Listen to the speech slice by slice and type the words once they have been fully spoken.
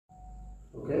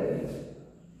Okay.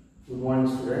 Good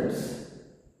morning, students.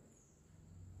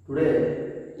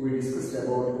 Today we discussed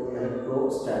about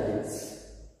electrostatics.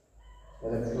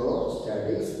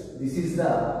 Electrostatics. This is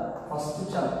the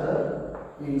first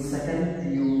chapter in second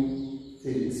PU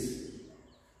physics.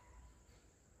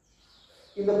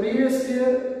 In the previous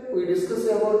year, we discussed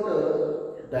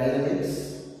about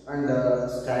dynamics and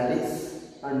statics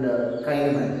and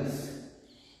kinematics.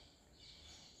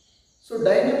 So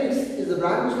dynamics is a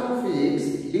branch of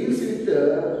physics deals with the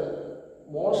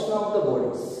motion of the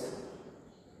bodies.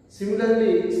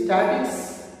 Similarly,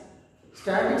 statics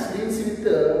deals with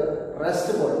the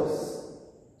rest bodies.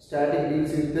 Static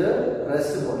deals with the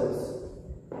rest bodies.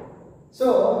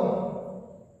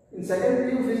 So, in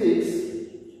second PU physics,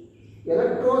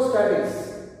 electrostatics,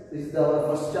 this is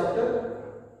our first chapter.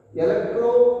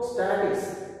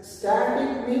 Electrostatics.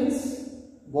 Static means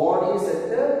bodies at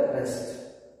the rest.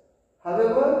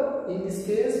 However, in this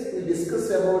case, we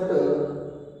discuss about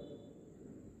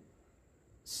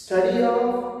study of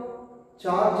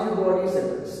charged bodies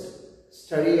at rest.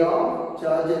 Study of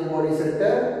charged bodies at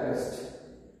rest.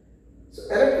 So,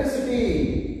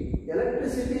 electricity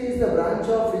is the branch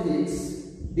of physics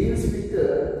deals with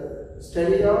the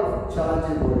study of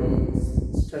charged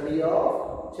bodies. Study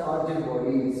of charged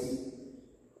bodies.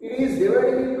 It is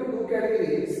divided into two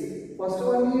categories. First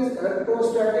one is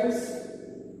electrostatics.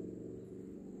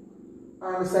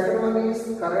 And the second one is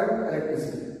current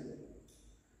electricity.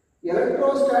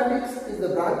 Electrostatics is the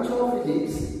branch of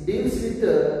physics deals with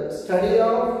the study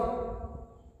of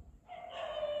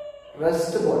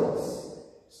rest bodies,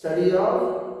 study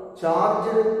of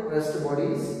charged rest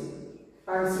bodies,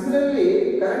 and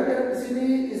similarly current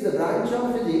electricity is the branch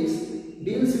of physics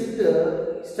deals with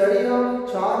the study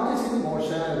of charges in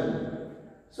motion.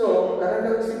 So current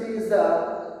electricity is the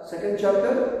second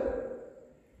chapter.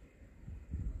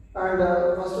 And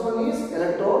first one is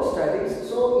electrostatics.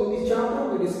 So in this chapter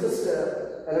we discussed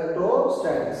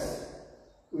electrostatics.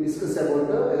 We discussed about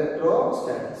the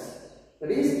electrostatics.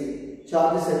 That is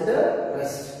charges at the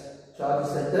rest.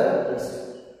 Charges at the rest.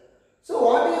 So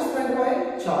what is meant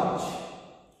by charge?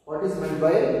 What is meant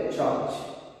by charge?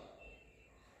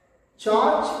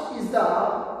 Charge is the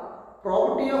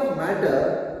property of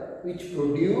matter which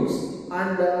produce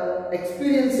and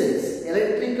experiences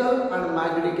electrical and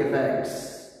magnetic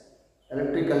effects.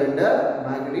 Electrical and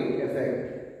magnetic effect.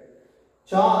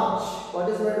 Charge. What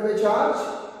is meant by charge?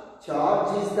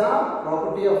 Charge is the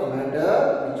property of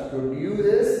matter which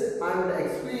produces and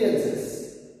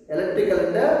experiences electrical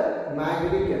and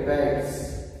magnetic effects.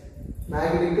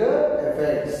 Magnetic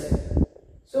effects.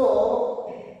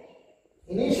 So,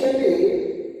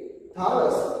 initially,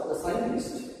 Thales, the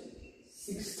scientist,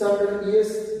 600 years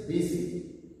BC,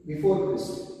 before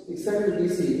Christ, 600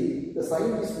 BC, the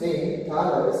scientist named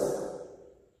Thales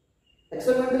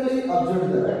experimentally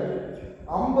observed that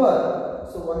amber,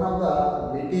 so one of the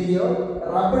material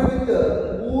rubbed with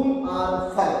wool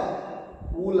or fur.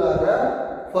 Wool or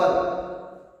fur.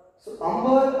 So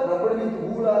amber rubbed with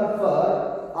wool or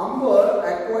fur, amber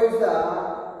acquires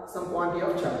some quantity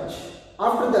of charge.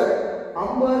 After that,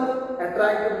 amber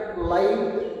attracted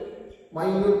light,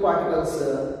 minute particles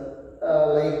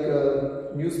like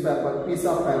newspaper, piece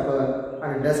of paper,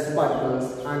 and dust particles,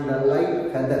 and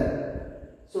light feather.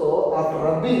 So after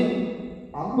rubbing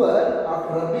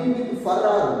with fur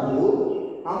or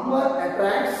wool, amber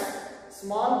attracts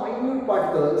small minute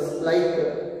particles like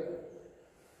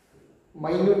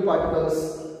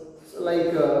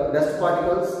dust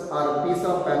particles or piece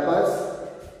of papers,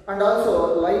 and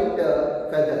also light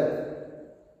feather.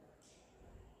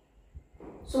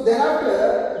 So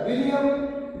thereafter,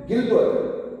 William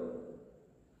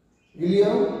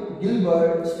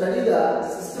Gilbert studied the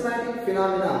systematic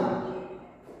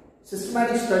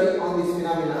study on this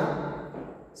phenomena.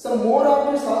 Some more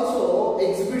objects also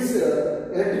exhibits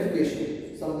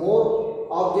electrification. Some more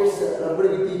objects rubbed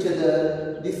with each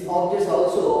other. These objects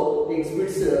also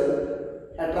exhibits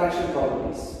attraction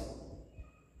properties.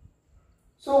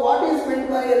 So what is meant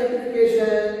by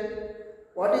electrification?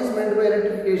 What is meant by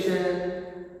electrification?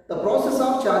 The process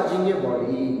of charging a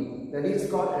body, that is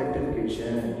called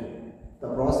electrification.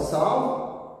 The process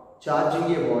of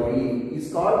charging a body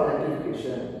is called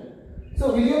electrification.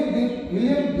 So William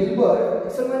Gilbert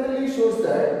experimentally shows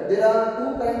that there are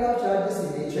two kinds of charges in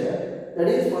nature. That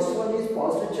is, first one is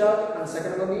positive charge and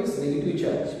second one is negative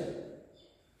charge.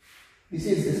 This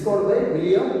is discovered by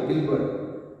William Gilbert.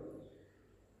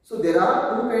 So there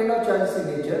are two kinds of charges in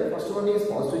nature. First one is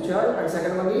positive charge and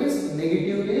second one is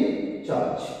negatively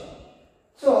charged.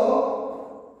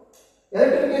 So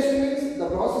electrification means the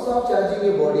process of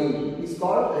charging a body is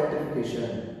called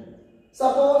electrification.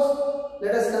 Suppose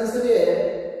let us consider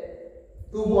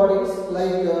two bodies,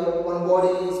 like one body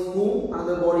is comb,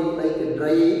 another body like a dry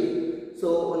air.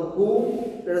 So one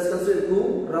comb, let us consider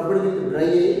comb rubbed with dry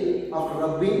air. After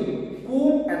rubbing,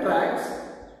 comb attracts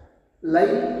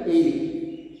light air.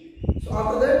 So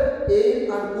after that,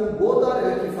 air and comb both are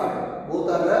electrified. Both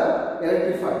are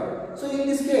electrified. So in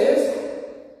this case,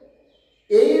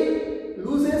 air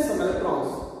loses some electrons.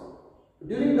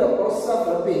 During the process of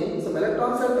rubbing, some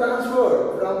electrons are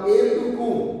transferred from air to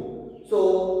comb. So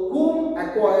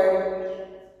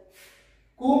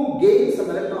comb gains some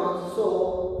electrons. So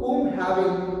comb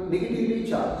having negatively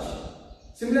charged.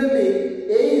 Similarly,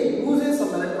 air loses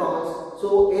some electrons.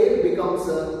 So air becomes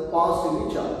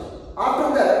positively charged.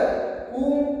 After that,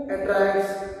 comb attracts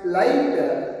light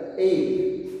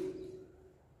air.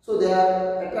 So they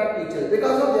are attract each other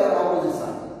because of their opposite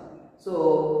sign. So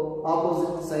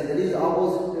opposite side, that is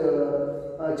opposite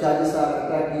charges are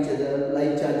attract each other,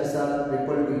 light charges are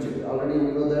repelled to each other. Already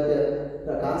we know that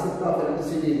the concept of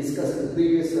electricity discussed in the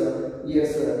previous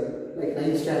years, like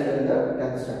 9th standard and the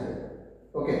 10th standard.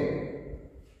 Okay.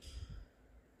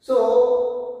 So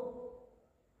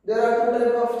there are two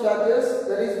types of charges,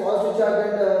 that is positive charge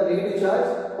and negative charge.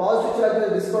 Positive charge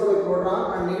is discovered by proton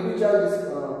and negative charge is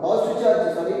positive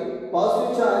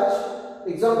charge.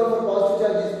 Example for positive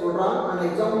charge is proton and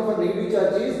example for negative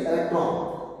charge is electron.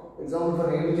 Example for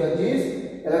negative charge is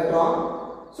electron.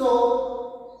 So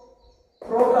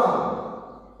proton,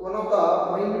 one of the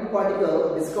minute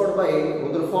particle discovered by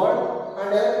Rutherford, and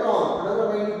electron, another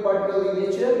minute particle in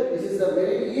nature. This is the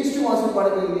very least massive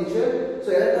particle in nature.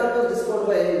 So electron was discovered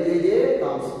by J.J.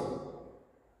 Thomson.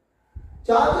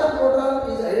 Charge of proton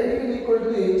is identically equal to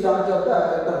the charge of the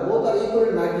electron. Both are equal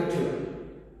in magnitude.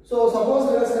 So suppose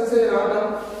let us consider an atom.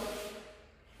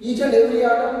 Each and every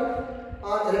atom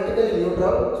are electrically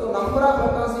neutral. So number of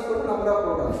electrons equal to number of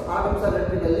protons. Atoms are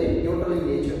electrically neutral in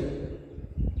nature.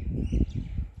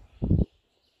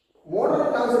 Modern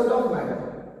concept of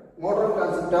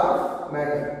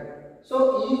matter. So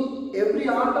every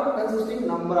atom consisting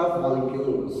number of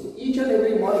molecules. Each and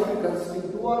every molecule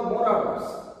consisting two or more atoms.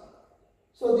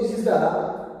 So this is the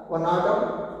one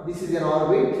atom. This is an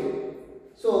orbit.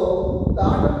 So the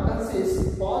atom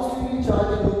consists positively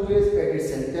charged nucleus at its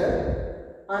center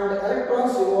and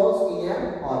electrons revolves in an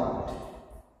orbit.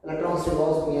 Electrons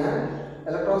revolves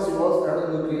around the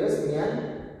nucleus in a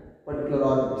particular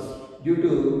orbit due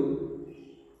to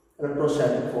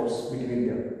electrostatic force between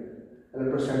them.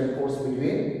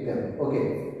 Okay.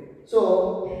 So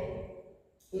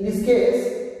in this case,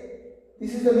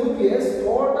 this is the nucleus,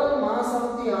 total mass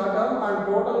of the atom and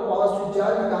total positive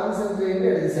charge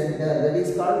concentrated at the center. That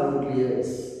is called nucleus.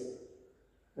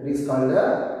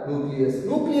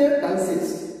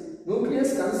 Nucleus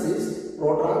consists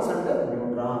protons and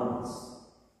neutrons.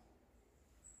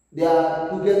 They are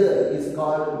together is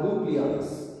called nucleons.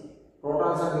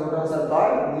 Protons and neutrons are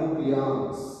called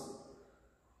nucleons.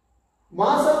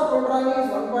 Mass of proton is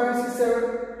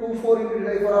 1.6724 into 10 to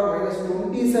the power minus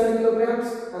 27 kilograms,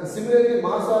 and similarly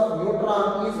mass of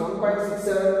neutron is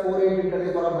 1.6748 into 10 to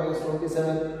the power minus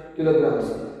 27 kilograms.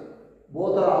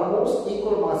 Both are almost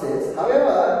equal masses.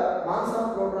 However, mass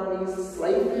of proton is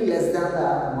slightly less than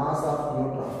the mass of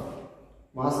neutron.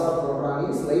 Mass of proton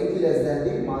is slightly less than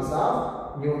the mass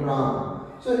of neutron.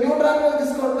 So neutron was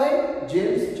discovered by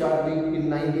James Chadwick in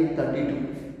 1932.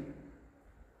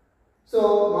 So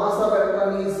mass of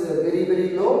electron is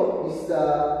very low. This is the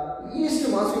least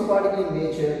massive particle in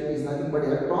nature is nothing but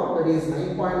electron, that is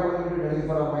 9.1 into 10 to the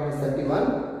power minus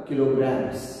 31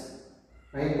 kilograms.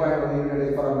 9.1 into 10 to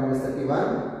the power minus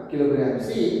 31 kilograms.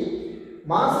 See,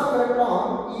 mass of electron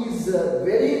is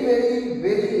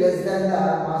very less than the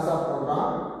mass of proton.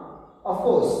 Of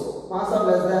course, mass of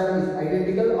less than is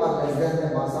identical or less than the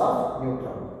mass of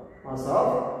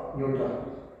neutron.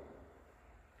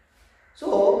 So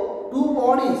two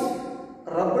bodies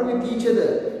rubbed with each other.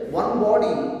 One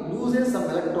body loses some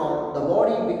electron, the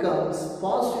body becomes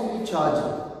positively charged,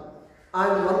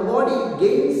 and one body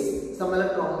gains some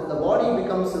electrons, the body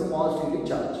becomes positively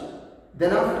charged.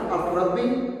 Then after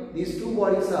rubbing, these two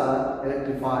bodies are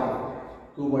electrified.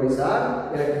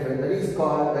 That is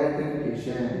called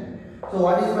electrification. So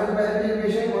what is meant by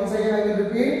electrification? Once again I will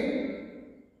repeat.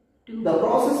 The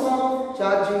process of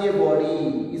charging a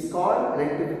body is called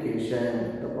electrification.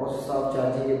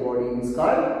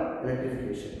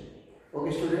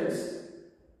 Okay, students?